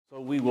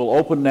We will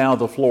open now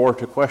the floor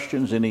to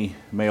questions. Any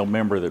male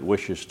member that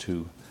wishes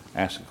to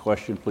ask a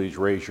question, please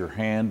raise your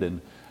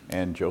hand,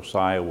 and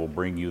Josiah will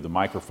bring you the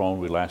microphone.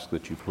 We'll ask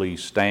that you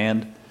please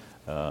stand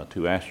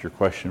to ask your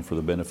question for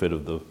the benefit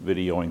of the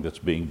videoing that's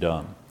being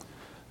done.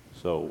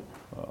 So,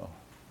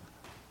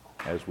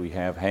 as we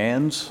have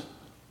hands,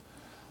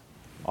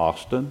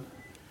 Austin.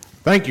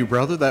 Thank you,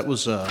 brother. That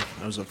was a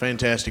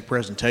fantastic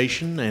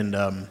presentation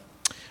and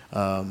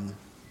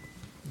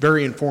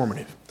very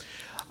informative.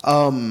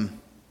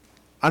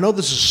 I know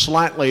this is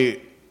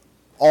slightly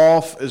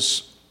off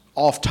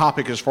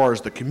topic as far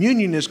as the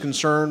communion is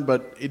concerned,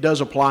 but it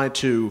does apply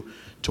to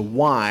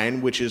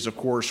wine, which is, of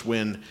course,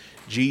 when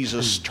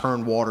Jesus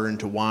turned water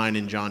into wine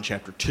in John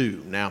chapter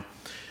 2. Now,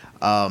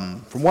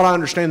 from what I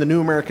understand, the New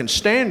American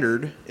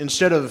Standard,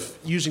 instead of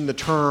using the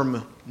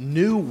term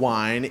new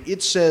wine,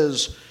 it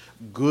says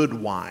good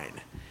wine.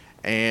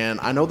 And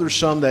I know there's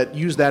some that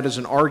use that as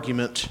an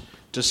argument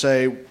to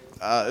say,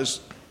 as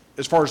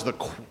far as the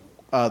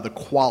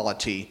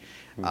quality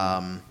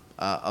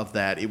of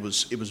that, it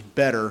was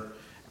better,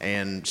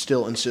 and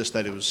still insist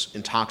that it was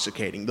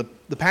intoxicating.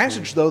 The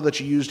passage, though, that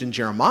you used in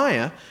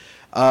Jeremiah,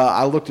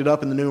 I looked it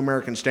up in the New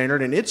American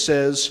Standard, and it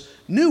says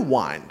new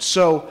wine.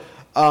 So,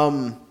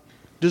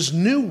 does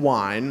new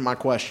wine, my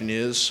question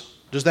is,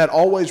 does that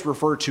always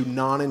refer to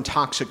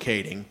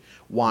non-intoxicating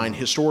wine,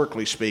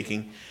 historically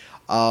speaking?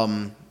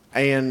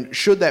 And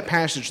should that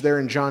passage there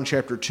in John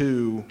chapter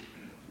 2,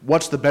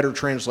 what's the better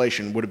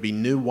translation? Would it be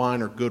new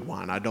wine or good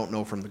wine? I don't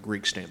know from the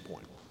Greek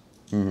standpoint.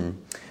 Mm-hmm.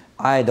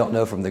 I don't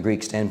know from the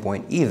Greek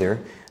standpoint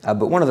either,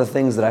 but one of the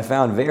things that I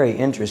found very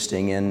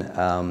interesting in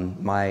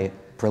my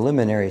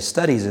preliminary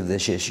studies of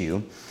this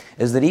issue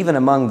is that even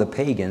among the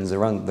pagans,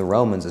 among the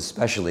Romans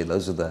especially,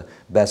 those are the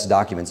best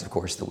documents, of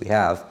course, that we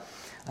have,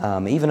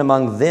 even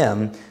among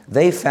them,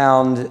 they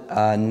found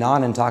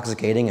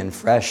non-intoxicating and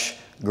fresh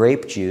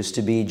grape juice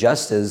to be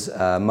just as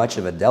much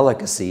of a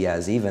delicacy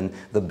as even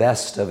the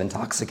best of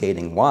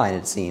intoxicating wine,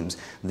 it seems.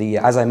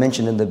 As I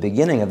mentioned in the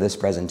beginning of this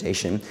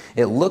presentation,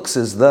 it looks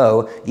as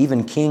though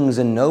even kings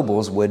and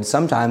nobles would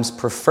sometimes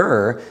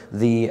prefer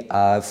the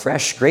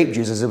fresh grape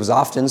juice, as it was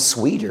often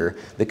sweeter,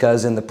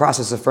 because in the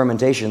process of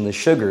fermentation, the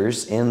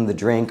sugars in the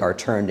drink are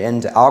turned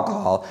into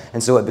alcohol,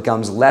 and so it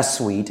becomes less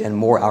sweet and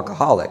more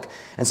alcoholic.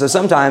 And so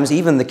sometimes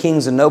even the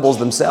kings and nobles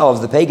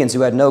themselves, the pagans who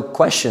had no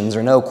questions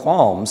or no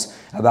qualms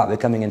about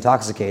becoming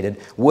intoxicated,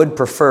 would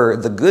prefer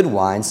the good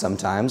wine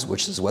sometimes,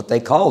 which is what they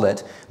called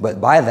it,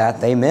 but by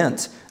that they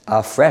meant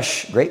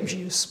fresh grape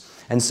juice.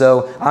 And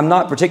so I'm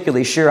not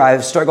particularly sure.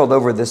 I've struggled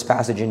over this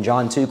passage in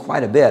John 2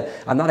 quite a bit.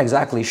 I'm not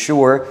exactly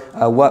sure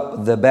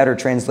what the better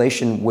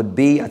translation would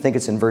be. I think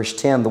it's in verse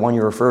 10, the one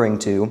you're referring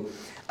to.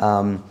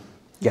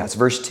 It's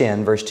verse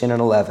 10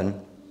 and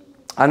 11.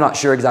 I'm not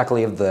sure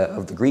exactly of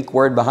the Greek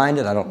word behind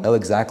it. I don't know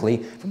exactly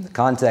from the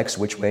context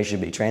which way it should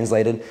be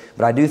translated.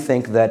 But I do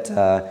think that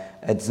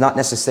it's not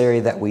necessary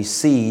that we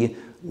see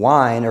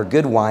wine or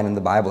good wine in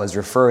the Bible as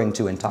referring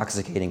to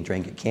intoxicating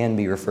drink. It can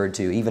be referred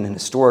to, even in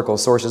historical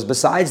sources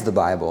besides the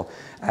Bible,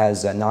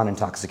 as a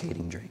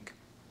non-intoxicating drink.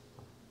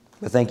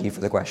 But thank you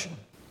for the question.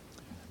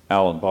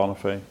 Alan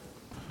Bonifay.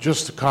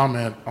 Just to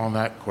comment on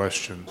that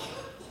question,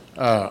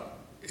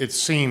 it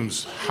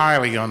seems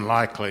highly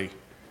unlikely,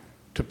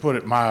 to put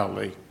it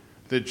mildly,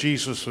 that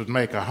Jesus would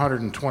make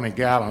 120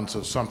 gallons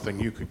of something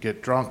you could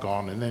get drunk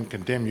on and then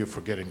condemn you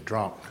for getting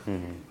drunk.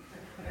 Mm-hmm.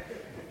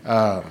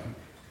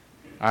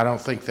 I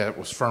don't think that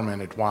was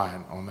fermented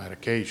wine on that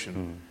occasion.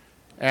 Mm-hmm.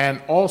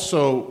 And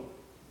also,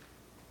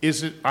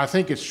 I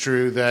think it's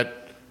true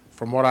that,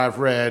 from what I've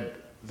read,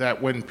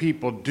 that when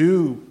people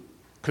do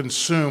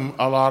consume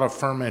a lot of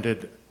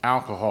fermented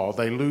alcohol,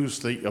 they lose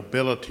the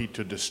ability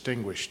to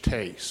distinguish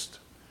taste.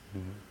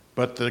 Mm-hmm.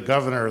 But the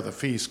governor of the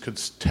feast could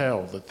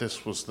tell that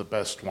this was the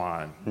best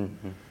wine.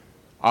 Mm-hmm.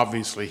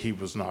 Obviously, he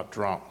was not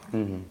drunk.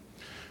 Mm-hmm.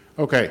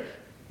 Okay.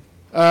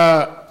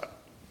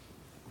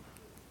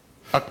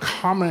 A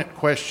comment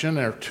question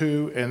or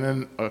two, and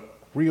then a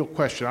real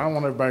question. I don't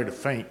want everybody to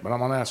faint, but I'm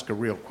going to ask a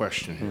real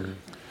question here.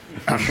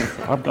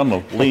 Mm-hmm. I'm going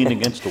to lean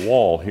against the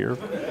wall here.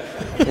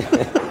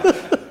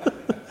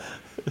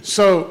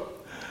 So,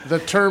 the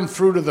term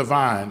fruit of the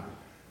vine,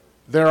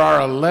 there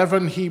are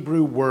 11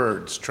 Hebrew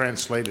words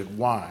translated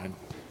wine.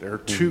 There are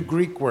 2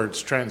 Greek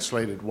words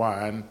translated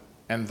wine,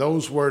 and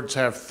those words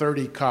have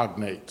 30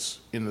 cognates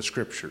in the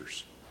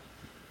scriptures.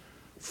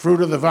 Fruit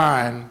of the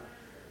vine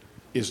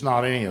is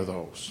not any of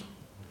those.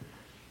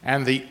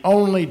 And the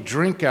only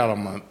drink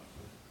element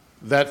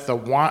that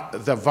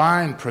the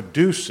vine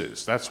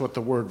produces, that's what the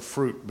word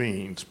fruit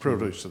means,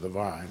 produce of the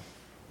vine,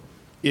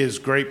 is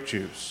grape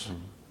juice.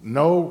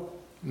 No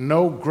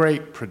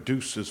grape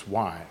produces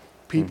wine.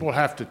 People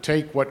have to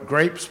take what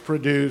grapes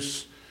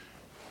produce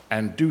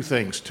and do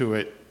things to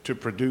it to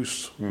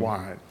produce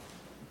wine,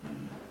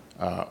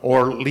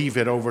 or leave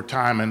it over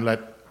time and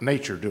let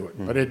nature do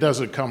it. But it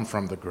doesn't come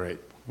from the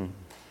grape.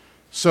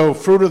 So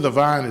fruit of the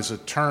vine is a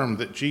term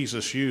that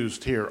Jesus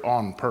used here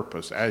on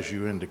purpose, as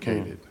you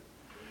indicated.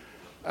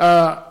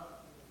 The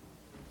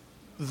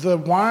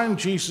wine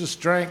Jesus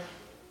drank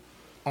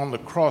on the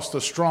cross,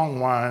 the strong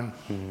wine,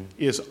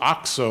 is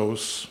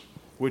oxos,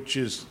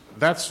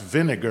 that's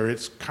vinegar.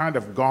 It's kind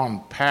of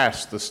gone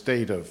past the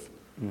state of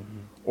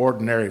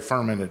ordinary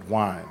fermented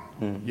wine.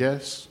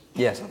 Yes?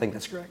 Yes, I think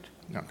that's correct.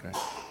 Okay.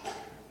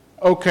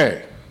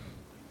 Okay.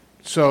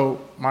 So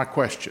my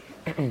question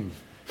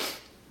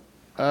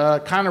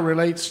kind of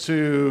relates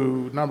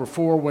to number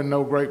 4, when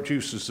no grape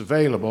juice is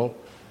available.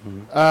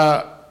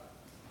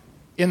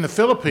 In the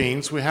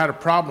Philippines, we had a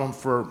problem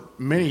for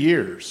many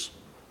years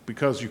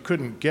because you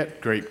couldn't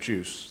get grape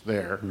juice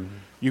there.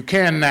 You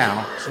can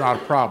now, it's not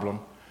a problem.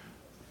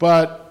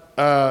 But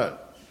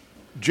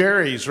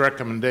Jerry's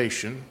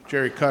recommendation,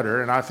 Jerry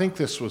Cutter, and I think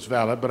this was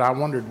valid, but I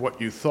wondered what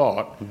you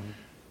thought.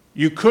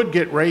 You could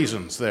get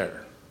raisins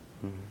there.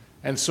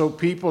 And so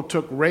people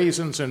took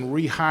raisins and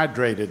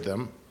rehydrated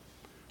them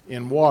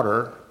in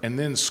water and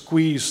then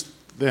squeezed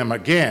them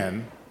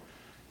again,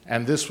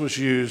 and this was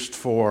used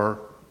for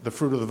the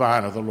fruit of the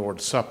vine of the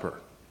Lord's Supper.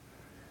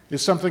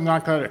 Is something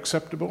like that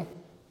acceptable?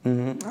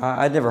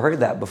 I'd never heard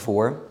that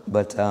before,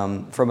 but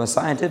from a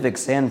scientific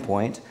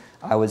standpoint,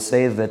 I would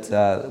say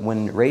that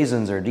when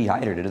raisins are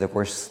dehydrated, of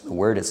course, the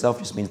word itself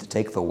just means to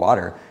take the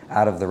water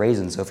out of the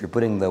raisin. So if you're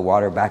putting the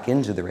water back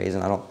into the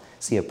raisin, I don't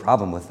see a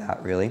problem with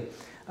that, really.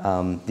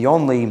 The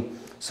only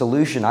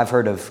solution I've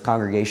heard of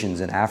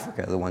congregations in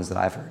Africa, the ones that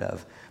I've heard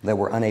of, that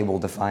were unable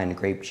to find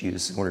grape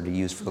juice in order to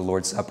use for the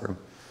Lord's Supper.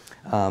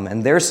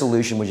 And their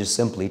solution was just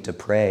simply to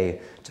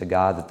pray to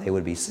God that they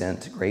would be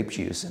sent grape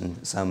juice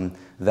in some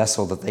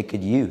vessel that they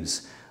could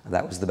use.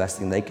 That was the best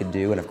thing they could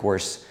do. And of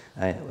course,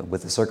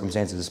 with the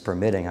circumstances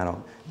permitting, I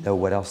don't know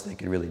what else they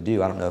could really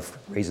do. I don't know if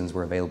raisins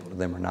were available to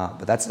them or not.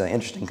 But that's an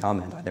interesting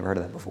comment. I'd never heard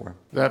of that before.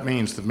 That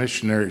means the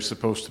missionary is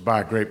supposed to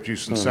buy grape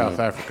juice in South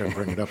Africa and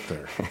bring it up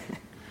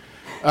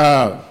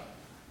there,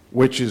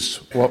 which is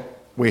what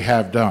we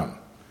have done.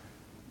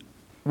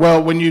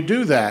 Well, when you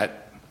do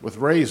that with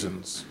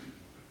raisins,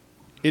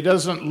 it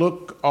doesn't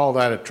look all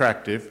that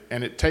attractive,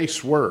 and it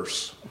tastes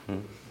worse.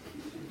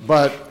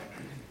 But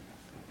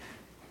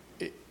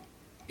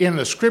in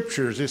the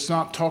scriptures, it's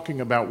not talking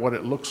about what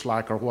it looks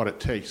like or what it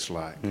tastes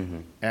like.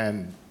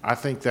 And I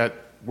think that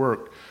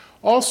worked.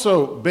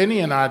 Also, Benny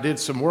and I did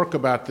some work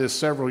about this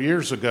several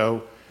years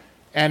ago,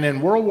 and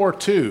in World War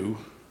II,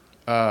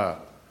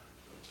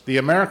 the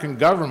American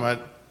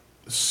government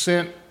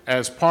sent,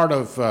 as part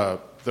of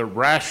the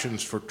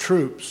rations for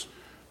troops,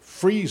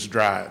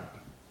 freeze-dried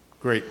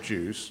grape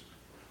juice,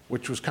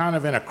 which was kind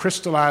of in a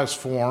crystallized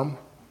form,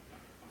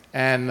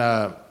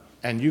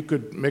 and you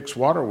could mix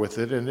water with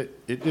it, and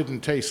it didn't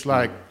taste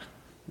like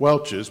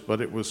Welch's,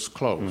 but it was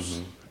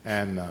close.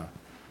 And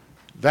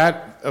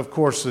that, of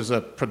course, is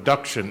a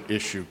production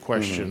issue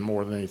question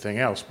more than anything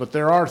else. But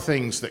there are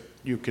things that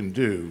you can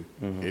do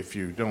if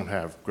you don't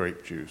have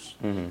grape juice.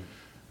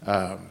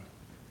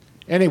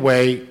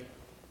 Anyway,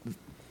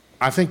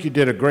 I think you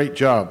did a great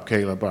job,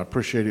 Kaleb. I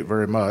appreciate it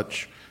very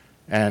much.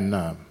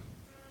 And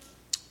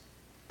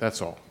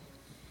that's all.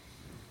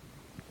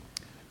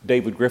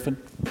 David Griffin.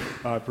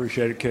 I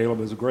appreciate it, Kaleb.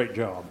 It was a great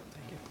job.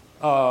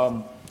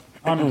 I'm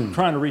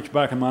trying to reach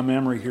back in my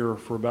memory here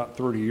for about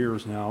 30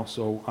 years now,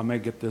 so I may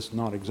get this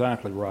not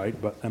exactly right,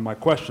 and my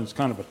question's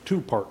kind of a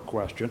two-part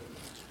question.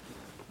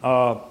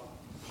 Well,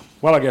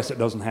 I guess it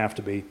doesn't have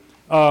to be.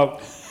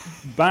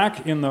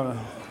 Back in the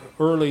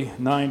early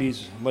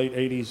 90s, late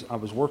 80s, I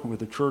was working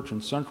with a church in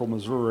central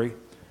Missouri,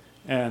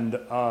 and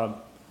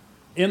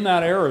in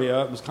that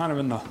area, it was kind of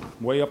in the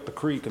way up the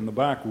creek in the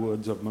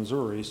backwoods of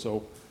Missouri,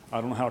 so I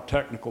don't know how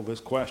technical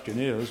this question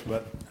is,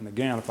 and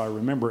again, if I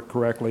remember it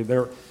correctly,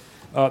 there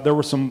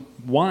were some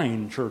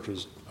wine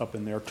churches up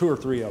in there, 2 or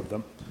 3 of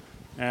them,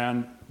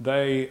 and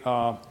they,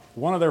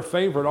 one of their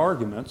favorite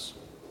arguments,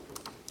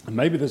 and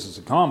maybe this is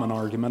a common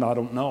argument, I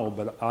don't know,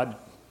 but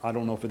I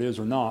don't know if it is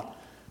or not,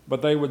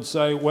 but they would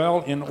say,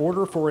 well, in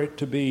order for it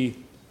to be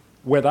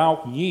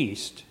without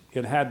yeast,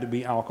 it had to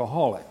be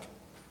alcoholic.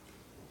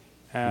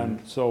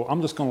 And so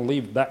I'm just going to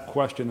leave that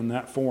question in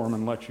that form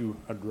and let you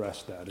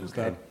address that. Is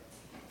that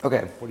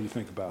okay? What do you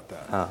think about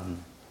that?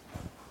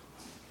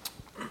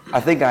 I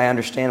think I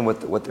understand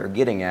what they're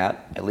getting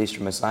at least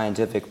from a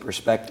scientific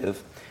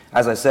perspective.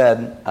 As I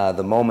said,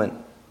 the moment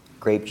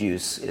grape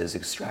juice is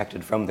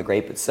extracted from the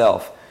grape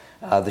itself,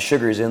 the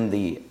sugars in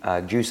the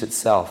juice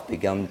itself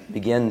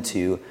begin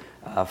to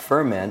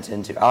ferment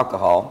into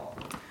alcohol.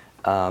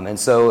 And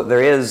so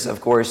there is,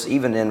 of course,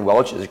 even in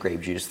Welch's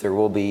grape juice, there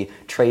will be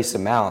trace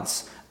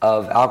amounts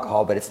of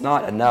alcohol, but it's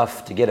not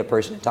enough to get a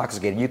person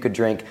intoxicated. You could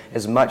drink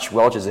as much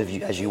Welch's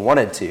as you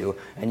wanted to,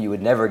 and you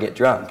would never get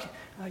drunk.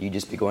 You'd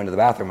just be going to the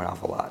bathroom an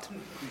awful lot.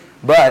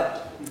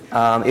 But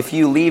if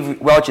you leave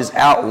Welch's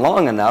out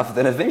long enough,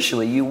 then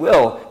eventually you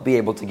will be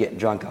able to get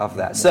drunk off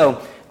that.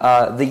 So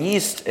the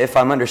yeast, if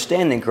I'm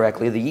understanding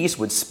correctly, the yeast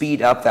would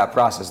speed up that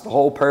process. The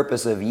whole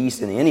purpose of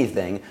yeast in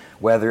anything,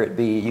 whether it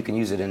be you can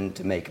use it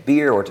to make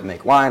beer or to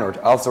make wine or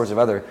to all sorts of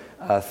other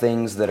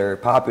things that are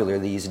popular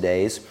these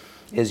days,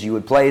 is you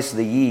would place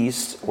the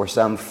yeast or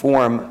some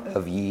form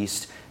of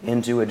yeast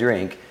into a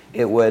drink.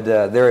 It would,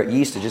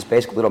 yeast are just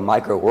basically little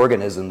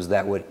microorganisms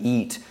that would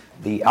eat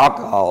the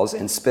alcohols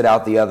and spit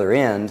out the other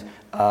end,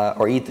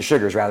 or eat the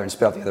sugars rather and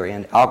spit out the other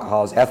end.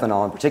 Alcohols,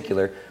 ethanol in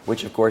particular,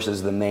 which of course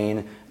is the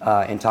main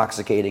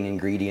intoxicating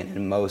ingredient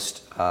in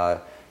most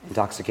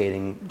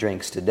intoxicating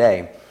drinks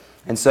today.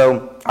 And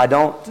so I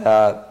don't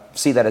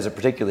see that as a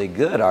particularly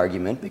good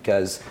argument,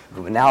 because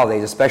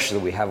nowadays especially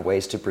we have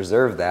ways to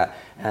preserve that.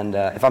 And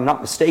if I'm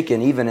not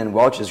mistaken, even in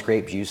Welch's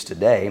grape juice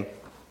today,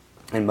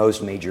 and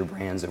most major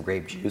brands of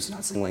grape juice,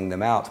 not singling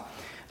them out,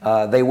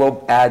 they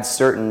will add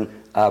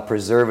certain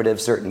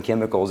preservatives, certain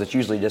chemicals. It's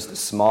usually just a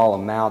small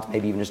amount,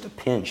 maybe even just a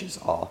pinch is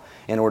all,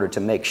 in order to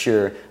make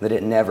sure that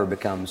it never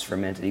becomes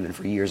fermented, even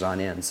for years on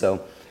end.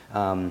 So,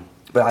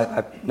 but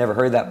I've never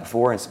heard that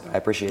before, and so I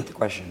appreciate the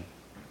question.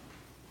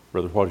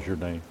 Brother, what is your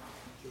name?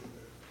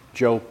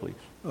 Joe, please.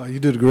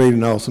 You did a great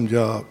and awesome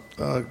job.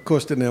 Of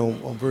course, then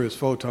on verse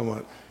 4, talking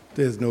about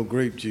there's no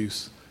grape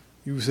juice.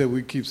 You said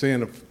we keep saying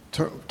the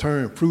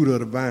term fruit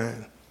of the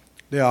vine.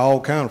 There are all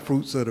kind of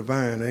fruits of the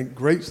vine, and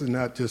grapes are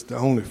not just the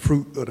only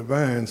fruit of the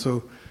vine.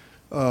 So,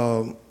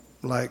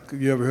 like,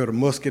 you ever heard of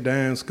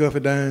muscadines,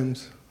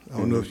 scuffidines? I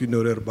don't know if you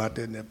know that about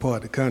that in that part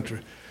of the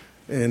country.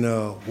 And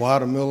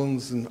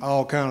watermelons and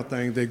all kind of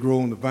things they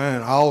grow on the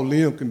vine. All of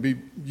them can be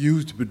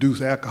used to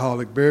produce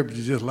alcoholic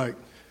beverages, just like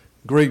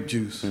grape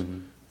juice.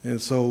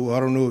 And so I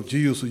don't know if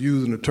Jesus was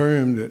using the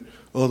term that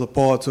other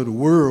parts of the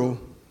world,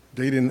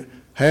 they didn't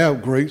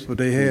have grapes, but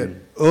they had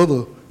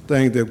other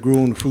things that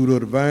grew on the fruit of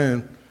the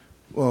vine.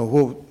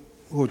 What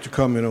would you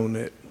comment on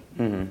that?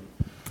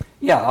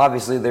 Yeah,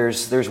 obviously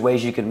there's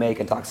ways you can make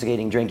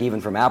intoxicating drink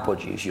even from apple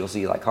juice. You'll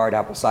see like hard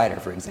apple cider,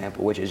 for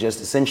example, which is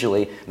just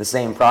essentially the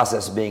same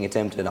process being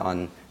attempted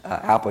on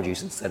apple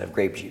juice instead of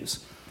grape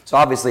juice. So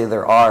obviously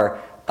there are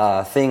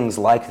things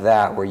like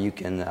that where you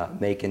can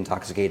make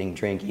intoxicating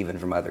drink even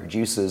from other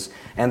juices,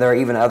 and there are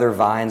even other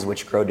vines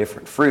which grow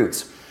different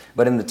fruits.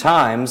 But in the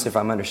times, if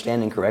I'm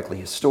understanding correctly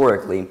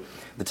historically,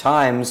 the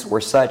times were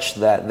such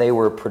that they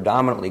were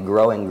predominantly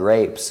growing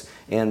grapes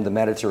in the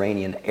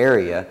Mediterranean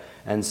area,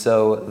 and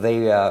so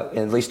they,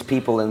 at least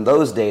people in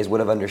those days, would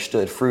have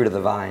understood fruit of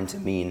the vine to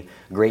mean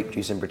grape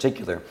juice in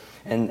particular.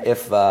 And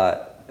if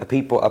a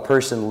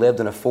person lived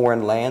in a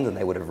foreign land and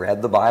they would have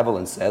read the Bible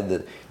and said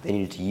that they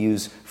needed to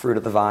use fruit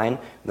of the vine,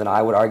 then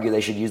I would argue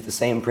they should use the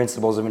same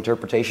principles of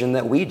interpretation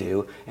that we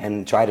do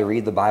and try to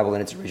read the Bible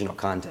in its original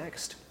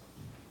context.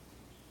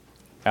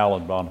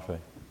 Alan Bonifay.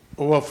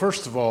 Well,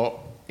 first of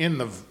all, in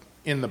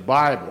the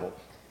Bible,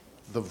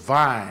 the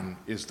vine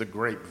is the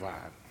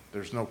grapevine.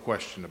 There's no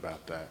question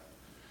about that.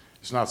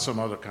 It's not some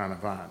other kind of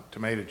vine.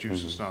 Tomato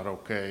juice is not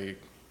okay,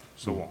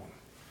 so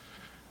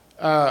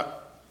on.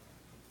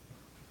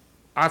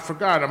 I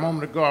forgot a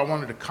moment ago, I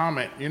wanted to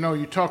comment. You know,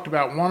 you talked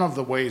about one of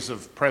the ways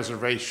of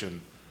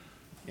preservation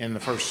in the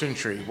first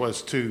century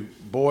was to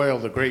boil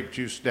the grape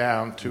juice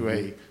down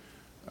to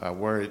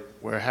where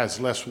it has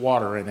less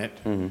water in it,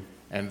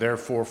 and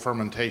therefore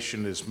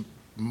fermentation is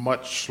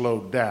much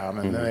slowed down,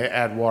 and then they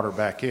add water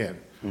back in.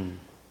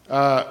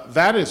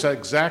 That is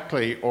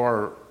exactly,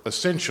 or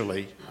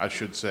essentially, I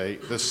should say,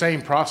 the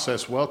same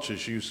process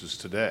Welch's uses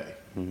today,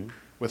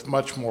 with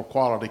much more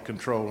quality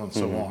control and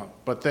so on.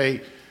 But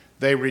they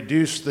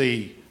reduce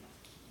the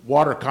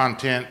water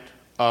content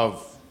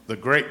of the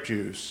grape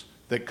juice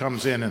that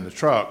comes in the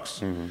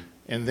trucks,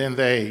 and then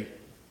they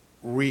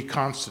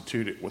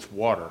reconstitute it with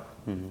water.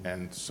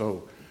 And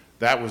so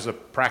that was a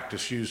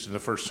practice used in the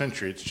first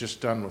century. It's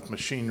just done with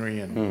machinery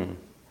and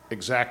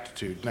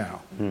exactitude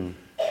now.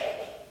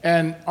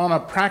 And on a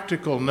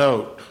practical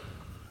note,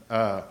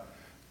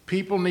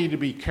 people need to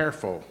be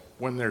careful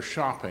when they're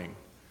shopping,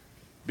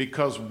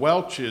 because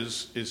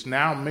Welch's is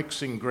now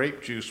mixing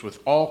grape juice with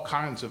all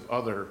kinds of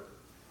other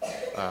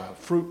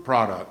fruit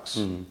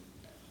products.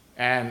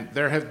 And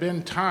there have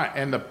been times,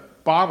 and the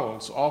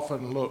bottles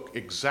often look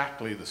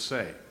exactly the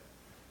same.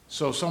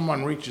 So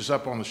someone reaches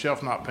up on the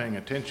shelf not paying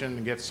attention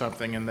and gets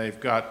something, and they've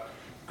got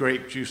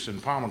grape juice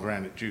and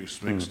pomegranate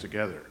juice mixed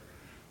together.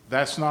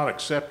 That's not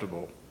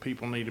acceptable.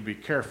 People need to be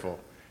careful.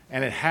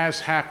 And it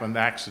has happened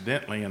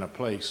accidentally in a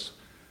place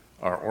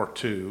or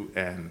two,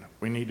 and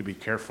we need to be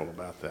careful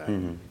about that.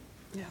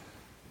 Yeah.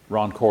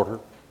 Ron Corter.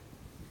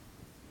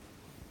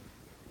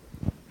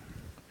 I'm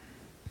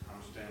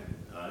standing.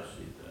 I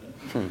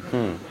see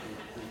that.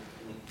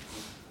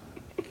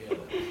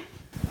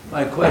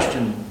 My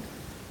question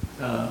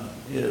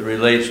it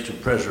relates to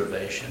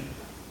preservation.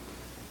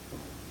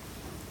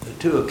 The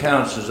two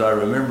accounts, as I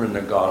remember in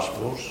the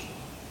Gospels,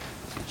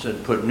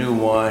 said put new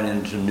wine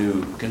into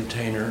new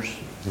containers.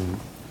 And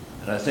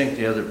I think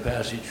the other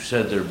passage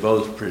said they're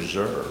both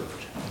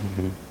preserved.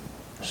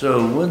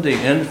 So would the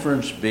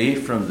inference be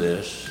from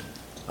this,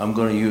 I'm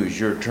going to use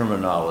your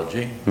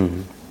terminology,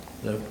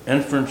 the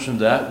inference from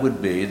that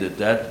would be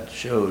that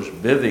shows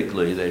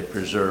biblically they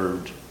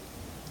preserved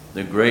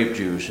the grape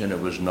juice and it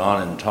was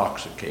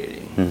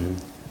non-intoxicating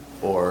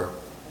or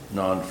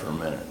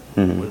non-fermented.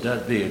 Would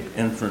that be an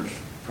inference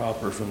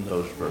proper from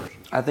those verses?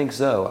 I think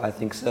so.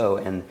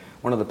 And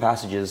one of the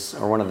passages,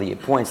 or one of the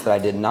points that I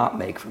did not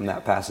make from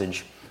that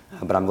passage,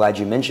 but I'm glad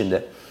you mentioned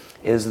it,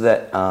 is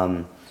that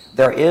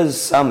there is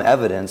some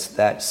evidence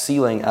that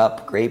sealing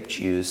up grape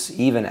juice,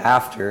 even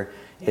after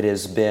it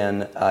has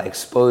been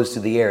exposed to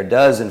the air,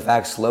 does in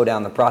fact slow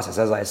down the process.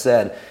 As I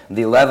said,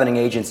 the leavening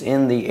agents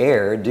in the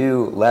air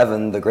do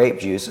leaven the grape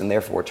juice and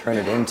therefore turn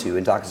it into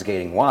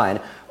intoxicating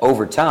wine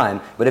over time.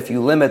 But if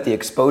you limit the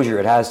exposure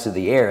it has to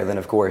the air, then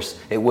of course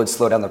it would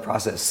slow down the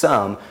process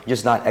some,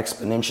 just not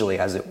exponentially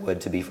as it would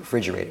to be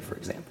refrigerated, for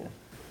example.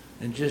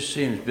 It just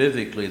seems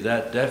biblically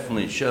that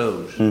definitely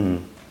shows I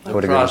would the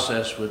agree.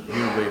 process would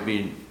usually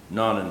be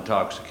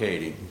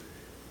non-intoxicating.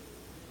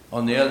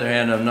 On the other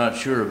hand, I'm not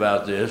sure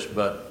about this,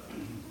 but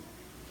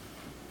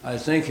I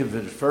think if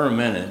it's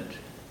fermented,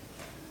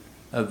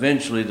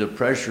 eventually the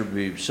pressure would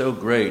be so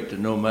great that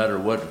no matter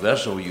what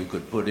vessel you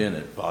could put in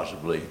it,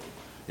 possibly,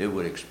 it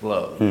would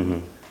explode.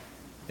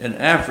 In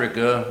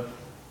Africa,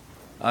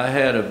 I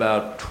had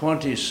about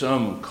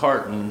 20-some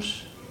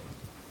cartons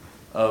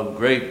of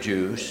grape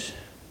juice,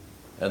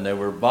 and they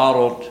were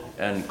bottled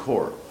and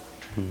corked.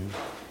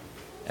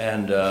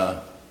 And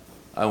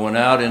I went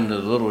out into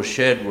the little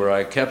shed where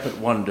I kept it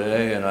one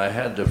day, and I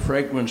had the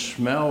fragrant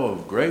smell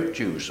of grape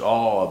juice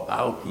all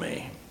about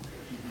me.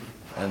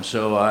 And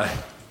so I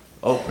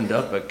opened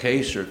up a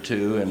case or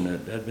two, and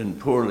it had been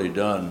poorly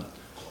done.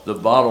 The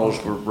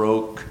bottles were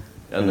broke,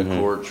 and the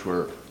corks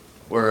were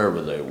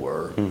wherever they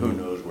were. Who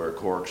knows where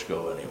corks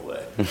go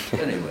anyway.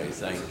 Anyway,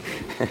 thank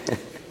you.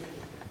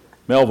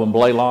 Melvin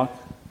Blaylock.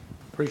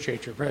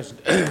 Appreciate your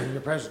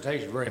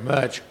presentation very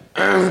much.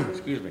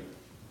 Excuse me.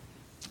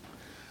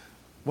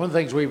 One of the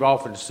things we've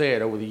often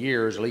said over the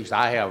years, at least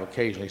I have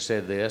occasionally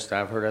said this, and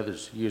I've heard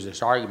others use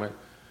this argument,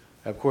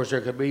 of course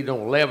there could be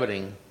no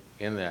leavening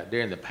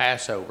during the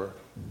Passover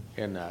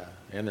in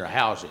their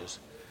houses.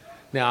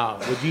 Now,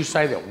 would you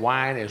say that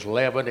wine is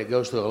leavened? It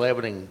goes through a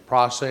leavening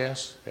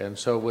process, and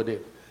so would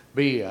it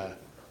be a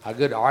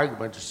good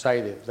argument to say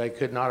that they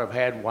could not have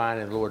had wine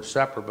in the Lord's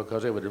Supper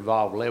because it would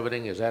involve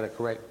leavening? Is that a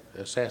correct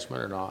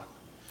assessment or not?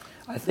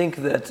 I think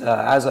that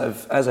as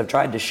I've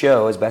tried to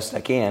show as best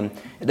I can,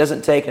 it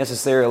doesn't take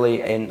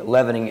necessarily a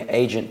leavening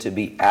agent to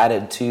be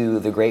added to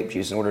the grape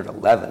juice in order to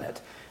leaven it.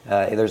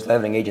 There's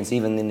leavening agents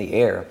even in the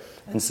air.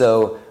 And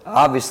so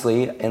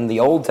obviously in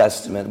the Old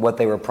Testament, what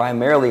they were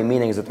primarily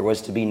meaning is that there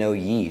was to be no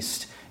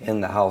yeast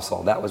in the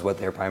household. That was what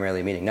they were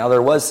primarily meaning. Now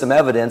there was some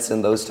evidence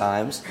in those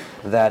times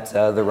that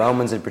the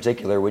Romans in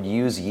particular would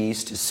use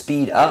yeast to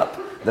speed up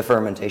the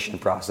fermentation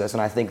process,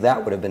 and I think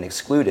that would have been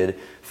excluded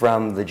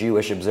from the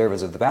Jewish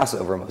observance of the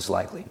Passover most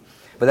likely.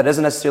 But that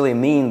doesn't necessarily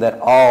mean that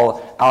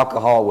all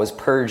alcohol was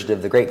purged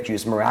of the grape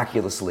juice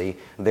miraculously,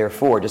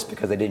 therefore, just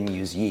because they didn't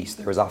use yeast.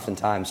 There was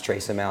oftentimes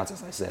trace amounts,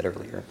 as I said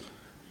earlier.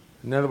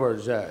 In other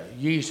words,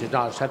 yeast is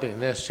not something that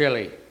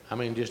necessarily,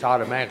 just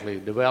automatically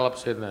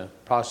develops in the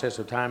process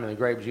of time in the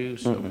grape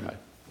juice. Okay.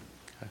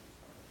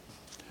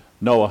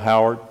 Noah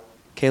Howard.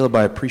 Kaleb,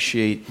 I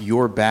appreciate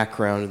your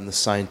background and the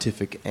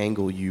scientific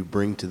angle you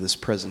bring to this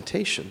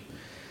presentation.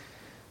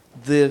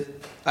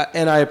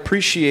 And I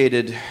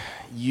appreciated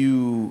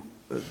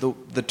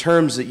the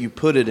terms that you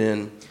put it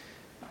in,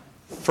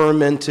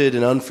 fermented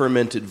and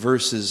unfermented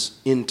versus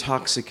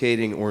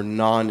intoxicating or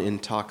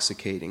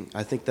non-intoxicating.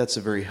 I think that's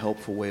a very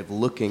helpful way of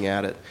looking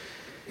at it.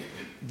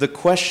 The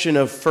question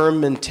of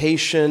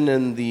fermentation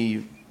and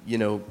the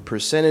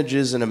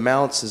percentages and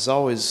amounts has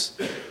always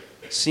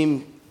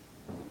seemed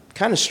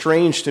kind of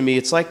strange to me.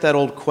 It's like that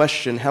old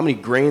question, how many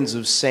grains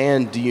of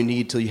sand do you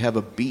need till you have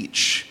a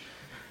beach?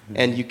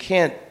 And you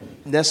can't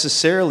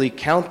necessarily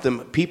count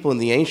them. People in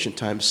the ancient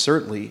times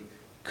certainly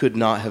could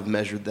not have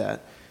measured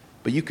that.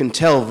 But you can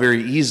tell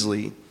very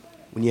easily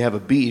when you have a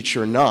beach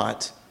or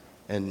not,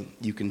 and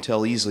you can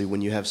tell easily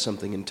when you have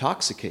something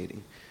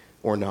intoxicating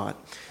or not.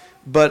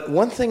 But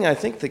one thing I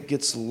think that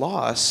gets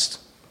lost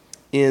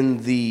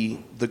in the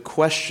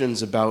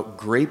questions about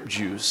grape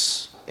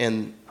juice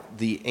and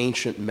the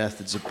ancient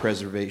methods of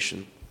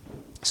preservation,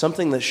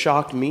 something that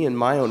shocked me in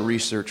my own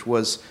research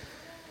was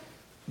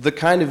the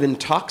kind of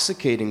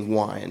intoxicating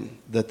wine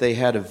that they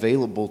had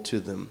available to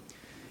them.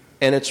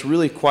 And it's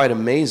really quite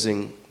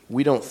amazing.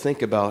 We don't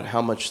think about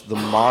how much the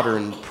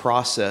modern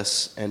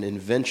process and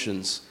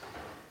inventions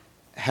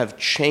have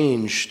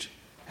changed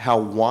how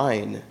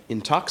wine,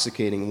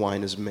 intoxicating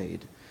wine, is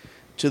made,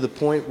 to the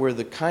point where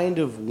the kind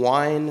of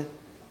wine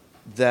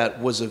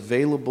that was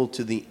available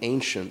to the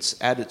ancients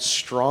at its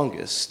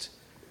strongest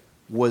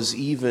was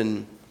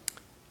even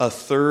a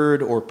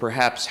third or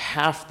perhaps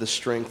half the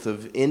strength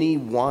of any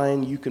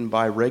wine you can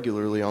buy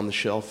regularly on the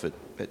shelf at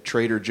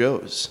Trader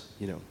Joe's.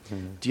 Do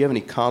you have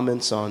any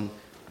comments on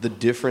the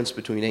difference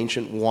between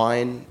ancient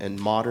wine and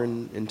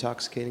modern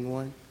intoxicating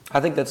wine? I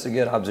think that's a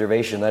good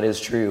observation. That is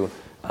true.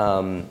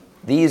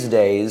 These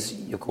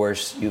days, of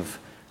course, you've,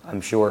 I'm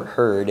sure,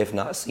 heard, if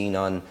not seen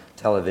on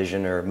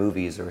television or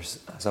movies or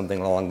something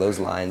along those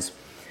lines,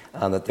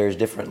 that there's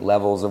different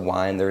levels of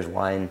wine. There's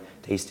wine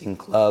tasting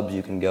clubs.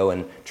 You can go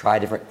and try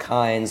different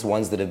kinds,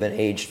 ones that have been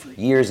aged for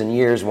years and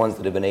years, ones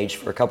that have been aged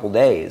for a couple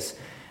days.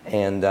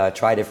 and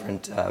try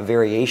different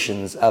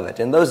variations of it.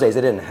 In those days,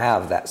 they didn't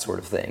have that sort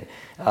of thing.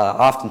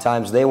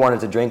 Oftentimes, they wanted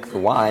to drink the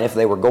wine. If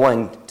they were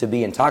going to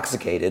be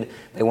intoxicated,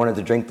 they wanted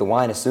to drink the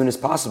wine as soon as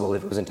possible.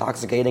 If it was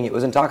intoxicating, it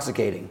was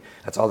intoxicating.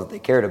 That's all that they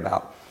cared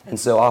about. And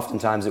so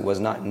oftentimes it was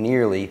not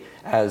nearly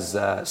as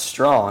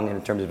strong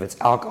in terms of its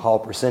alcohol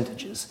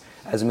percentages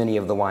as many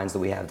of the wines that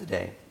we have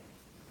today.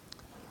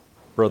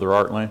 Brother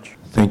Art Lynch?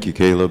 Thank you,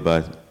 Caleb.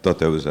 I thought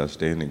that was an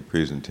outstanding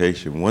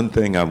presentation. One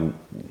thing I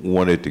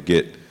wanted to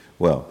get,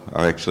 well,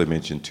 I actually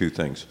mentioned two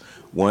things.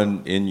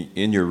 One,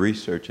 in your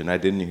research, and I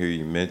didn't hear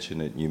you mention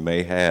it, you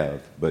may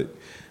have, but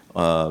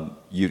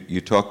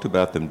you talked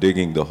about them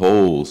digging the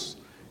holes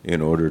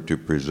in order to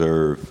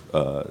preserve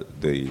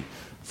the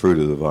fruit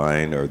of the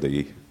vine or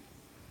the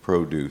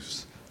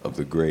produce of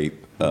the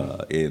grape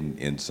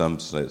in some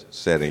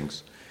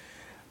settings.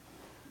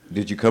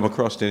 Did you come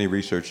across any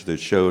research that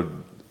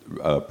showed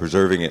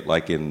preserving it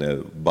like in the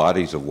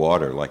bodies of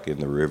water, like in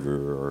the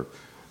river or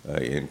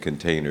in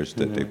containers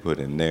that they put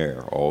in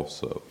there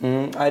also?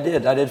 I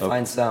did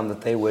find some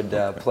that they would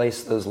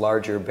place those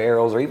larger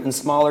barrels or even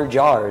smaller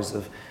jars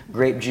of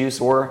grape juice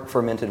or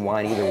fermented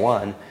wine, either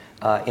one,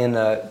 in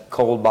a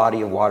cold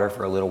body of water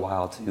for a little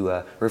while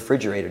to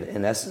refrigerate it.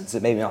 In essence,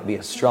 it may not be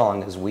as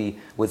strong as we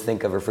would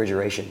think of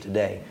refrigeration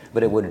today,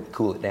 but it would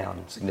cool it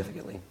down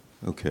significantly.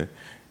 Okay.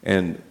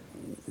 And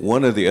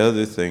one of the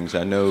other things,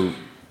 I know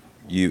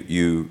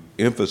you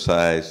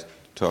emphasized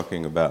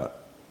talking about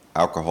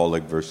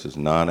alcoholic versus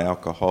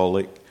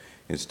non-alcoholic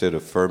instead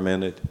of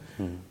fermented,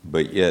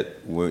 but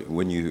yet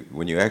when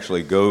you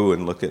actually go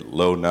and look at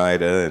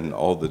LONIDA and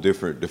all the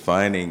different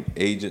defining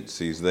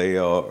agencies, they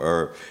all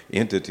or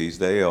entities,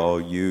 they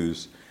all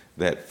use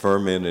that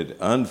fermented,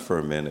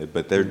 unfermented,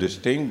 but their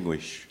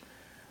distinguishing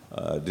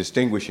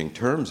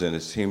terms in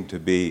it seem to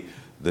be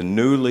the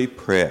newly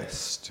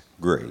pressed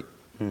grape,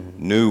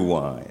 new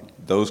wine,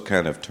 those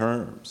kind of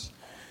terms.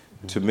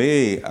 To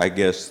me, I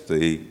guess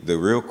the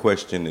real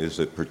question is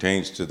that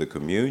pertains to the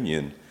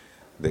communion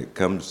that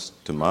comes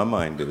to my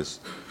mind is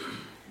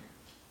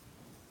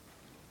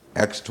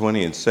Acts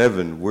 20 and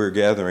 7, we're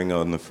gathering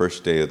on the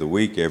first day of the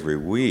week every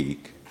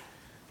week.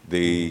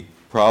 The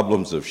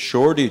problems of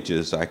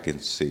shortages I can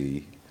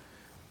see,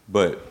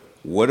 but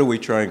what are we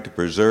trying to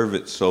preserve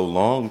it so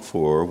long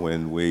for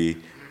when we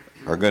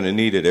are going to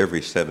need it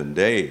every 7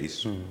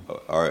 days?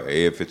 Or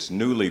if it's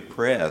newly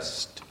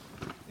pressed,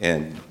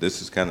 and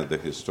this is kind of the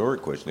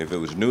historic question, if it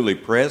was newly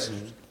pressed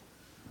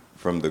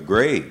from the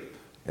grape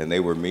and they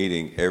were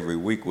meeting every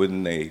week,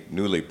 wouldn't they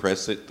newly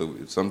press it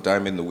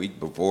sometime in the week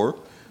before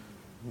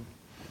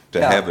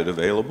to have it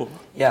available?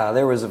 Yeah,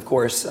 there was, of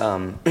course,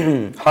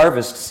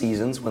 harvest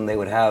seasons when they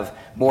would have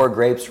more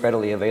grapes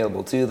readily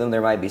available to them.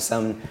 There might be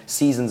some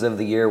seasons of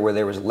the year where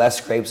there was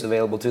less grapes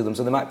available to them,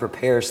 so they might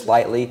prepare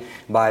slightly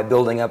by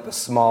building up a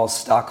small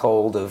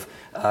stockhold of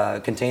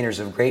containers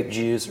of grape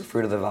juice or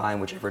fruit of the vine,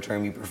 whichever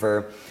term you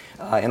prefer,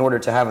 in order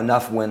to have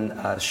enough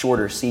when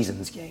shorter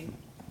seasons came.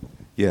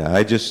 Yeah,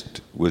 I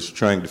just was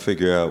trying to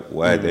figure out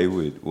why they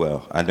would,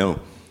 well, I know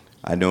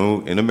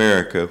in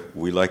America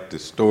we like to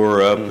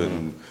store up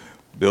and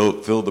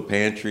fill the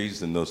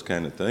pantries and those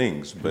kind of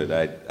things, but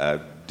I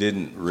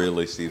didn't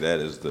really see that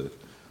as the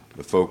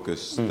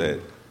focus that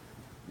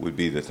would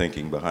be the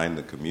thinking behind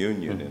the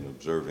communion and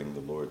observing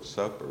the Lord's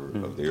Supper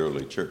of the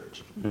early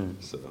church.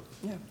 So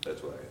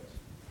that's why I asked.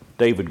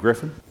 David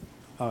Griffin?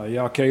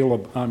 Yeah,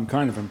 Caleb, I'm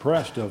kind of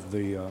impressed of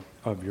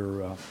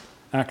your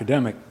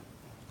academic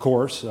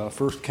course,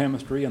 first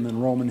chemistry and then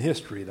Roman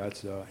history.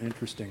 That's an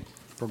interesting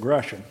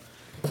progression.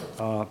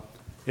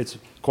 It's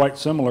quite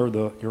similar,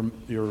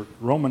 your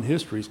Roman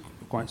history is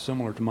quite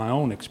similar to my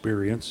own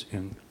experience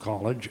in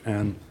college,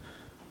 and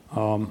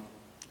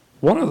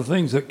one of the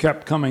things that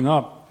kept coming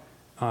up,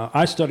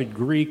 I studied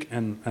Greek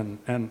and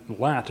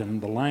Latin,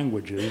 the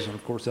languages, and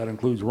of course that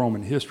includes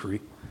Roman history,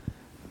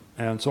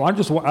 and so I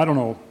don't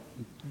know,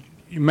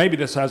 maybe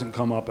this hasn't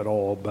come up at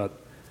all, but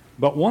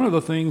one of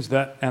the things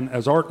that, and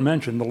as Art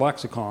mentioned, the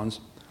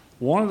lexicons,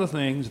 one of the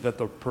things that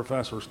the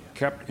professors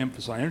kept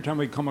emphasizing, anytime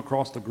we come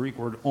across the Greek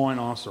word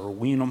oinos or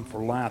vinum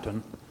for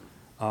Latin,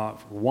 for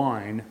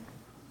wine,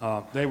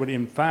 they would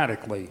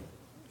emphatically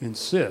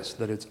insist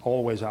that it's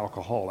always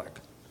alcoholic.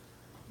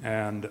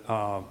 And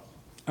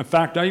in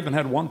fact, I even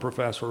had one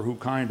professor who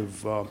kind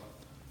of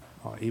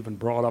even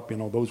brought up,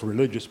 those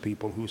religious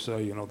people who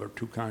say, there are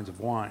two kinds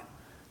of wine.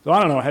 So I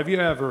don't know, have you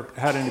ever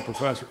had any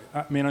professor,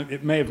 I mean,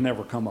 it may have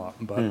never come up,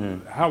 but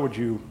how would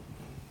you,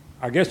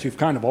 I guess you've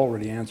kind of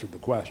already answered the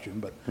question,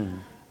 but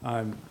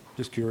I'm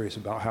just curious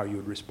about how you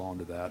would respond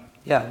to that.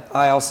 Yeah,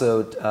 I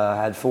also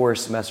had 4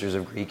 semesters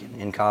of Greek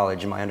in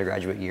college in my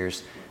undergraduate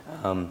years.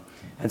 And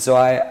so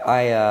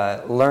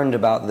I learned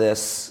about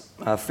this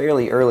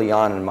fairly early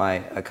on in my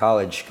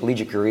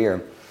collegiate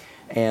career.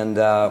 And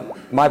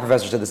my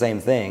professor said the same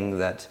thing,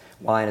 that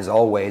wine is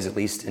always, at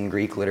least in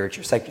Greek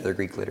literature, secular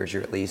Greek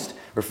literature at least,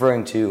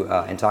 referring to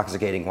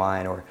intoxicating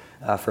wine or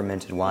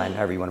fermented wine,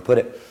 however you want to put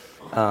it.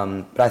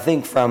 But I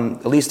think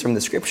at least from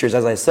the scriptures,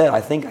 as I said,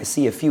 I think I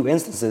see a few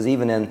instances,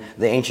 even in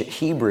the ancient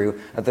Hebrew,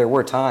 that there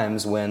were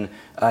times when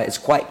it's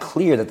quite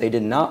clear that they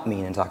did not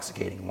mean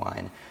intoxicating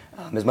wine.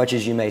 As much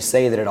as you may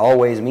say that it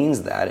always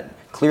means that, it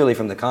clearly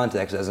from the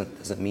context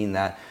doesn't mean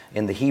that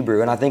in the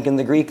Hebrew. And I think in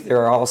the Greek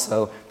there are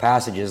also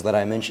passages that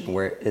I mentioned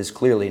where it is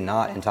clearly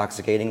not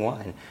intoxicating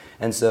wine.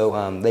 And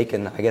so they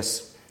can, I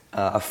guess,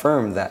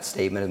 affirm that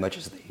statement as much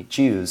as they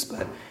choose.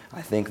 But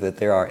I think that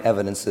there are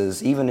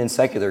evidences, even in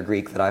secular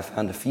Greek, that I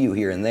found a few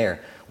here and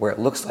there, where it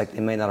looks like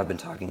they may not have been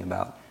talking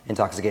about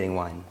intoxicating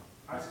wine.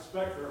 I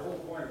suspect their whole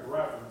point of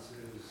reference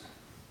is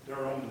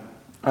their own.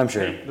 I'm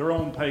sure. Their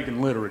own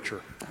pagan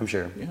literature. I'm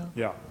sure.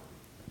 Yeah.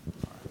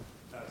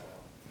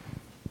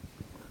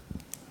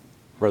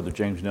 Brother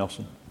James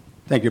Nelson.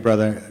 Thank you,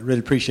 brother. I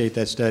really appreciate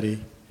that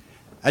study.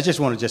 I just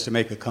wanted to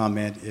make a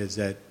comment is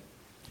that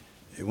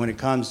when it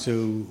comes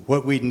to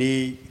what we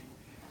need,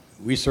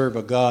 we serve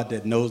a God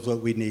that knows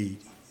what we need,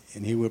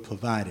 and he will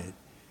provide it.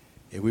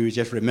 If we would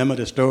just remember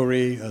the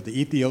story of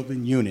the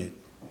Ethiopian eunuch,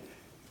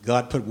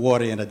 God put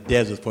water in a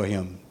desert for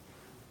him,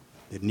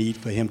 the need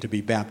for him to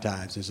be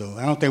baptized. And so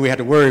I don't think we have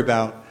to worry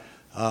about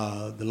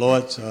the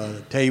Lord's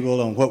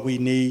table on what we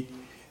need,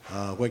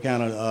 what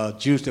kind of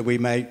juice that we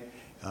make.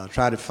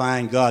 Try to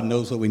find God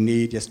knows what we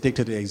need. Just stick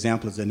to the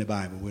examples in the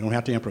Bible. We don't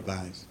have to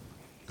improvise.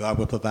 God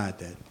will provide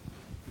that.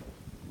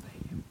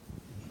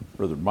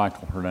 Brother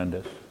Michael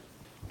Hernandez.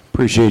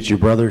 Appreciate you,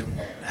 brother.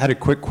 I had a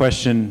quick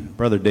question.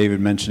 Brother David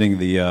mentioning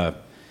the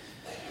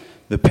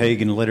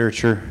pagan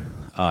literature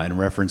in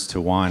reference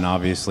to wine,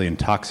 obviously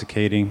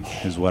intoxicating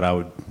is what I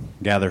would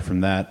gather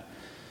from that.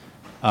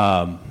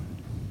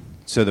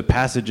 So the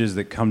passages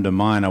that come to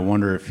mind, I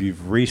wonder if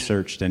you've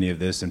researched any of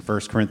this. In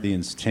 1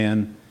 Corinthians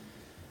 10,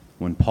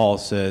 when Paul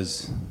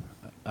says,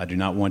 I do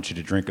not want you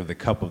to drink of the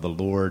cup of the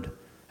Lord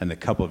and the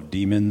cup of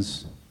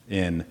demons.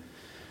 And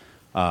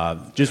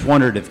just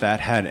wondered if that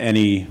had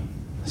any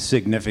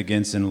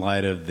significance in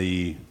light of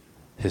the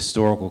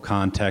historical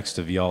context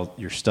of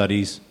your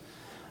studies.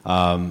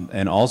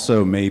 And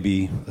also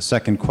maybe a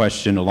second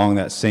question along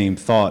that same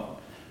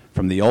thought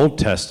from the Old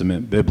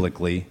Testament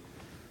biblically.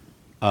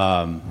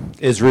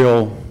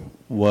 Israel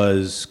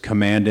was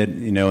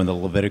commanded, in the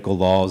Levitical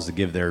laws to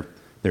give their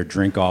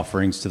drink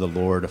offerings to the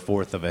Lord, a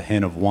fourth of a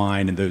hin of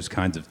wine and those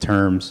kinds of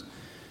terms.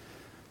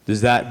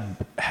 Does that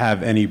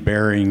have any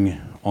bearing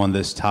on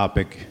this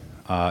topic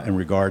in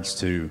regards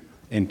to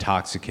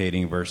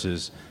intoxicating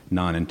versus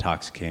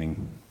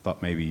non-intoxicating?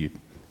 Thought maybe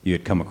you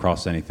had come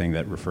across anything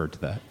that referred to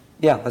that.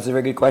 Yeah, that's a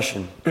very good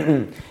question.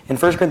 In 1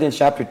 Corinthians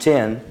chapter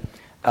 10, if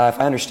I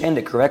understand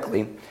it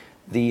correctly,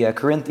 the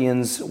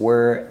Corinthians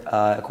were,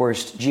 of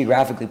course,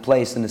 geographically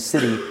placed in a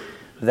city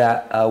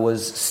that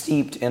was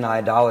steeped in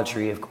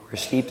idolatry, of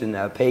course, steeped in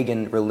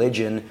pagan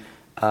religion.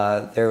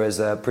 There was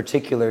a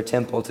particular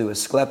temple to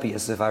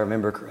Asclepius, if I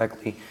remember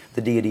correctly,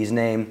 the deity's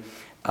name.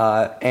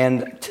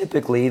 And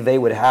typically they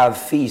would have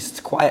feasts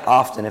quite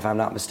often, if I'm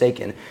not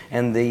mistaken.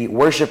 And the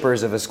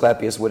worshipers of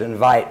Asclepius would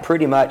invite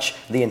pretty much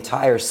the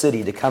entire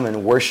city to come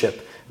and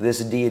worship this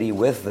deity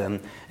with them.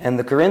 And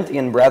the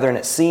Corinthian brethren,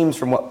 it seems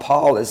from what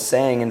Paul is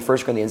saying in 1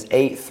 Corinthians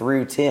 8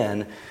 through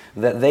 10,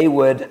 that they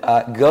would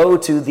go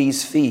to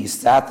these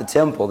feasts at the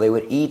temple. They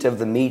would eat of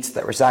the meats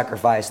that were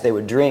sacrificed. They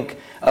would drink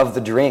of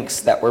the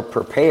drinks that were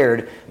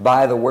prepared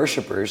by the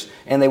worshipers.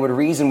 And they would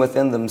reason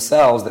within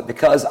themselves that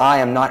because I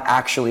am not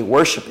actually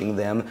worshiping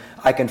them,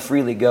 I can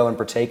freely go and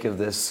partake of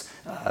this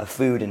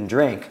food and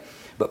drink.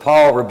 But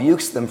Paul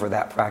rebukes them for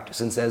that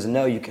practice and says,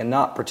 no, you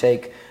cannot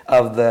partake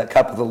of the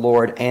cup of the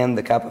Lord and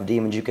the cup of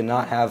demons. You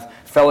cannot have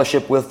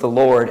fellowship with the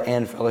Lord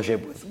and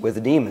fellowship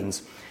with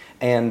demons.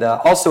 And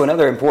also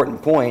another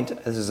important point,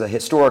 this is a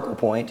historical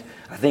point,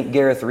 I think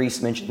Gareth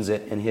Reese mentions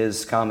it in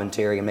his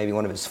commentary and maybe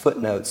one of his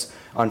footnotes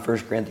on 1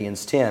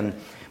 Corinthians 10.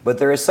 But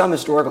there is some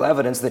historical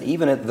evidence that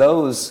even at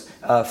those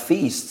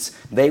feasts,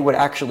 they would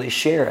actually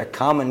share a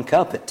common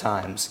cup at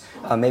times.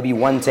 Maybe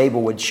one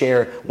table would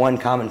share one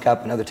common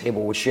cup, another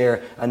table would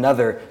share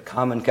another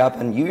common cup,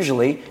 and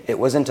usually it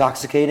was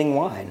intoxicating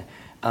wine.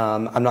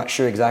 I'm not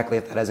sure exactly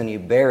if that has any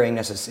bearing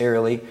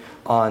necessarily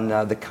on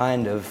the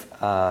kind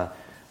of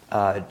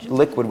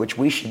liquid which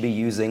we should be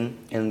using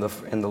in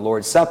the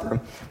Lord's Supper.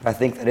 But I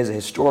think that is a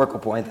historical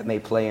point that may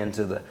play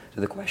into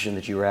the question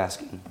that you were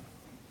asking.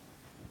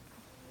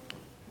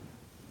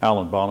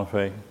 Alan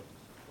Bonifay,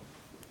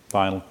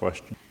 final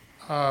question.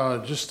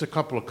 Just a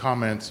couple of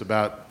comments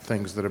about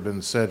things that have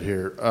been said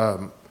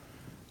here.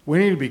 We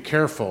need to be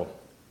careful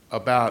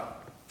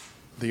about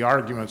the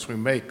arguments we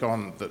make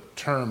on the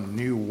term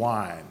new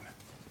wine.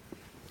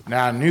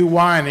 Now, new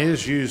wine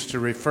is used to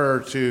refer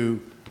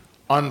to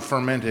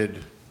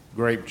unfermented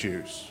grape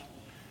juice.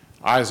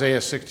 Isaiah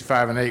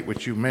 65:8,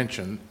 which you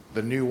mentioned,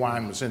 the new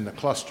wine was in the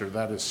cluster.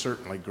 That is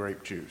certainly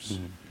grape juice.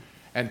 Mm-hmm.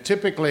 And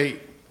typically,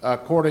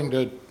 according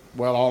to,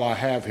 well, all I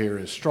have here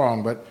is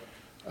strong, but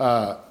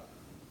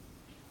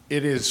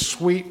it is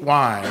sweet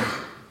wine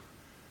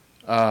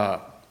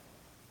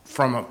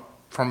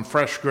from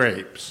fresh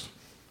grapes.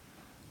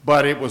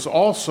 But it was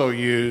also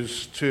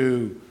used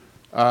to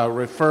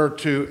refer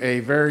to a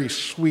very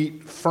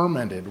sweet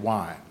fermented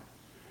wine.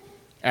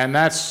 And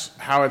that's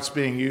how it's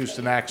being used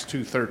in Acts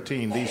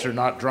 2:13. These are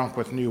not drunk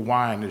with new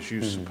wine as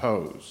you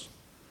suppose.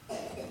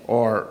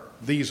 Or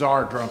these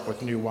are drunk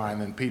with new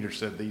wine, and Peter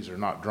said these are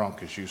not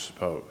drunk as you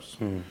suppose.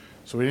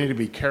 So we need to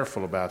be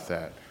careful about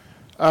that.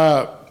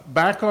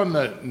 Back on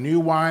the new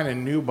wine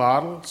and new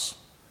bottles,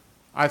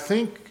 I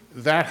think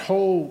that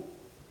whole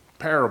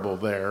parable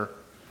there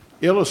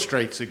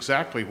illustrates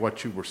exactly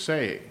what you were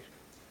saying.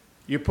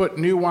 You put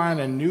new wine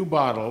in new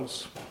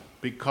bottles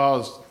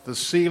because the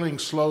sealing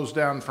slows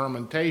down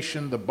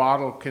fermentation, the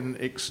bottle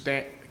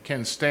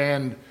can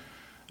stand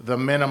the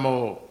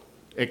minimal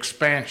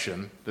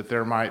expansion that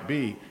there might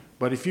be.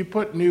 But if you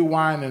put new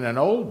wine in an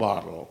old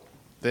bottle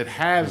that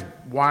has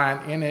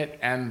wine in it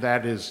and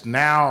that is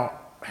now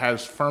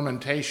has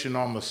fermentation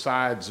on the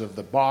sides of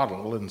the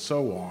bottle and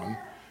so on,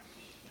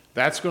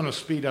 that's going to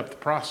speed up the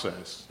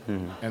process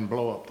and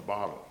blow up the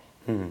bottle.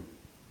 You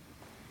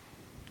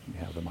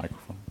have the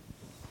microphone.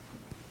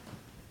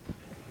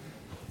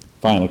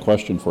 Final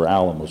question for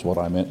Alan was what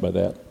I meant by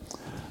that.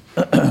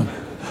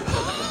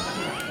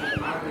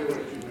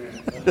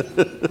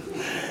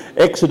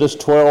 Exodus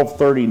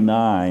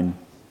 12:39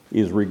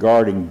 is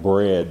regarding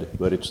bread,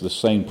 but it's the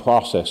same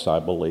process, I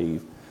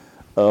believe.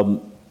 It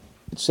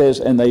says,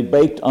 "And they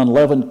baked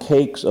unleavened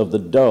cakes of the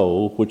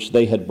dough which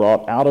they had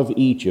brought out of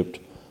Egypt,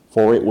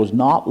 for it was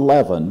not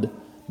leavened,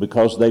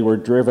 because they were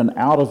driven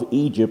out of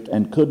Egypt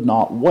and could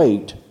not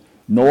wait,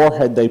 nor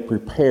had they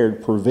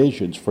prepared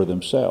provisions for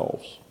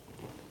themselves."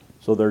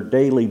 So their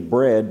daily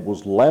bread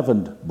was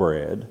leavened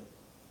bread,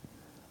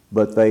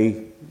 but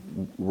they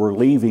were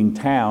leaving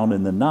town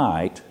in the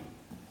night,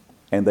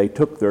 and they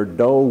took their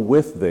dough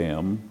with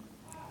them,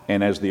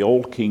 and as the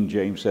old King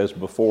James says,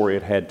 before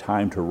it had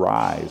time to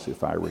rise,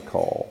 if I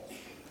recall.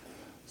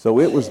 So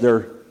it was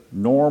their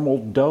normal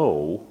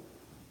dough,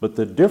 but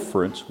the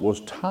difference was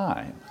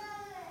time.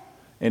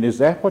 And is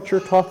that what you're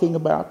talking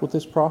about with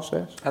this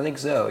process? I think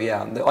so,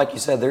 yeah. Like you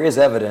said, there is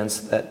evidence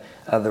that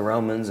the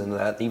Romans and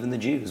that even the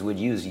Jews would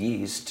use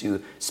yeast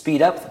to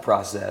speed up the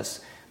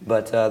process.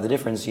 But the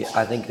difference,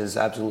 I think, is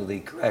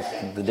absolutely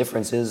correct. The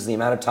difference is the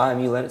amount of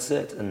time you let it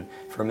sit and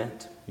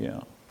ferment.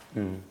 Yeah.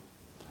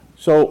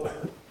 So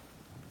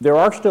there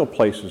are still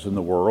places in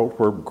the world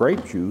where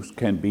grape juice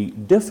can be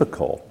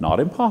difficult, not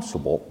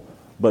impossible,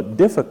 but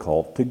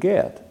difficult to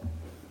get.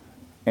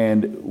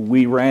 And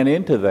we ran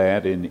into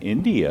that in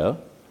India,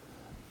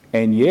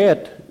 and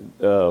yet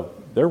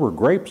there were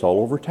grapes all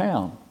over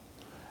town.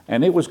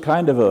 And it was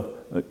kind of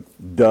a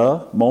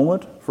duh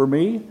moment for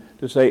me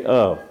to say,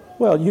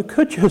 well, you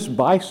could just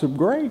buy some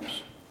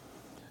grapes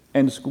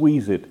and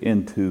squeeze it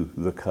into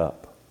the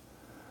cup.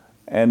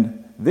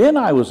 And then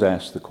I was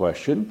asked the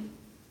question,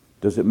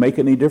 does it make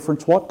any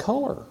difference what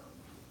color?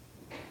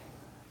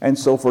 And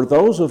so for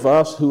those of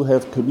us who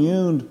have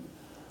communed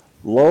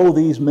lo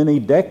these many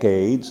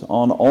decades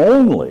on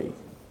only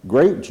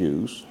grape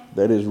juice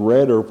that is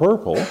red or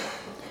purple,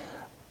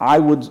 I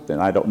would,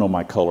 and I don't know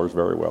my colors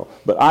very well,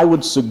 but I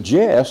would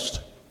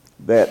suggest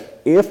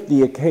that if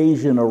the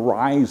occasion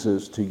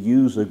arises to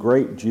use a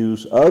grape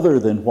juice other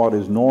than what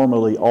is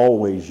normally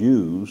always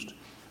used,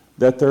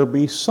 that there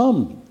be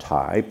some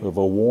type of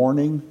a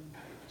warning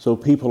so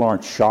people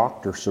aren't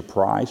shocked or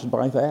surprised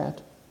by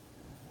that.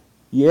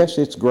 Yes,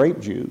 it's grape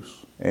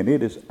juice, and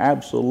it is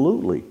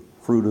absolutely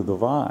fruit of the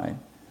vine,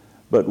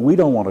 but we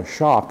don't want to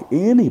shock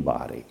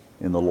anybody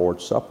in the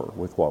Lord's Supper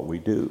with what we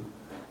do.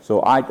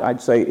 So I'd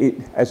say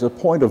it, as a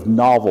point of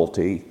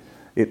novelty,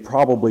 it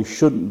probably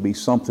shouldn't be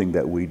something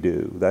that we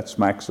do. That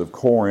smacks of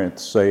Corinth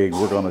saying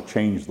we're going to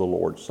change the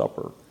Lord's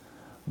Supper.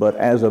 But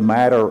as a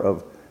matter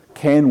of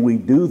can we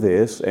do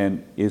this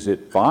and is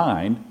it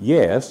fine?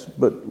 Yes,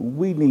 but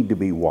we need to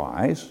be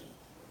wise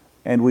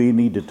and we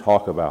need to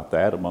talk about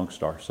that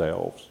amongst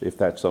ourselves if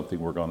that's something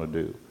we're going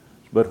to do.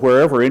 But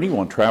wherever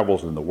anyone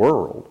travels in the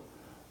world,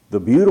 the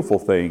beautiful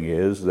thing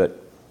is that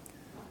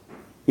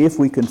if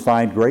we can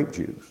find grape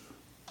juice,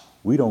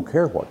 we don't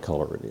care what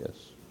color it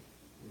is.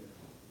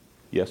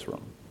 Yes,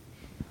 Ron.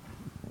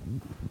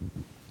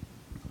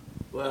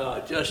 Well,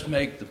 I just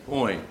make the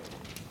point,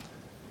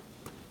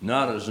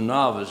 not as a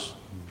novice,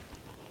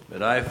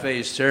 but I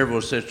faced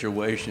several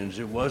situations.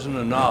 It wasn't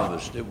a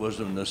novice, it was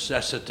a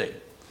necessity.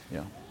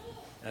 Yeah.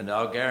 And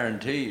I'll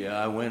guarantee you,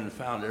 I went and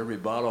found every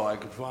bottle I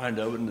could find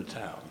of it in the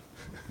town.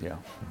 Yeah.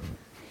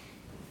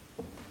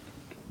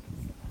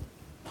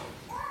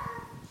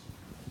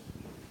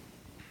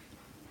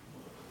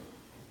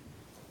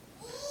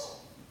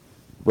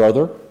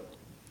 Brother,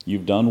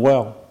 you've done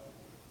well.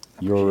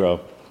 Your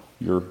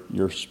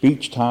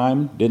speech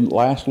time didn't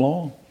last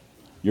long.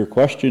 Your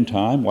question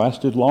time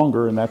lasted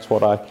longer, and that's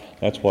what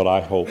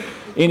I hope.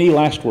 Any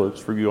last words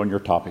for you on your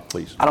topic,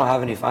 please? I don't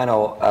have any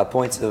final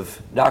points of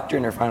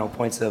doctrine or final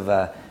points of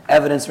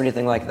evidence or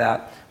anything like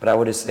that, but I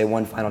would just say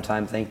one final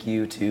time thank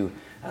you to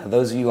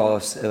those of you all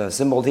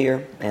assembled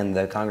here and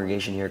the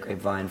congregation here at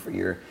Grapevine for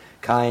your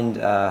kind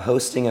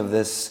hosting of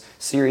this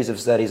series of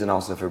studies, and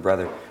also for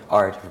Brother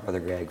Art, for Brother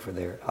Greg, for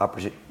their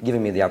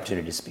giving me the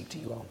opportunity to speak to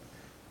you all.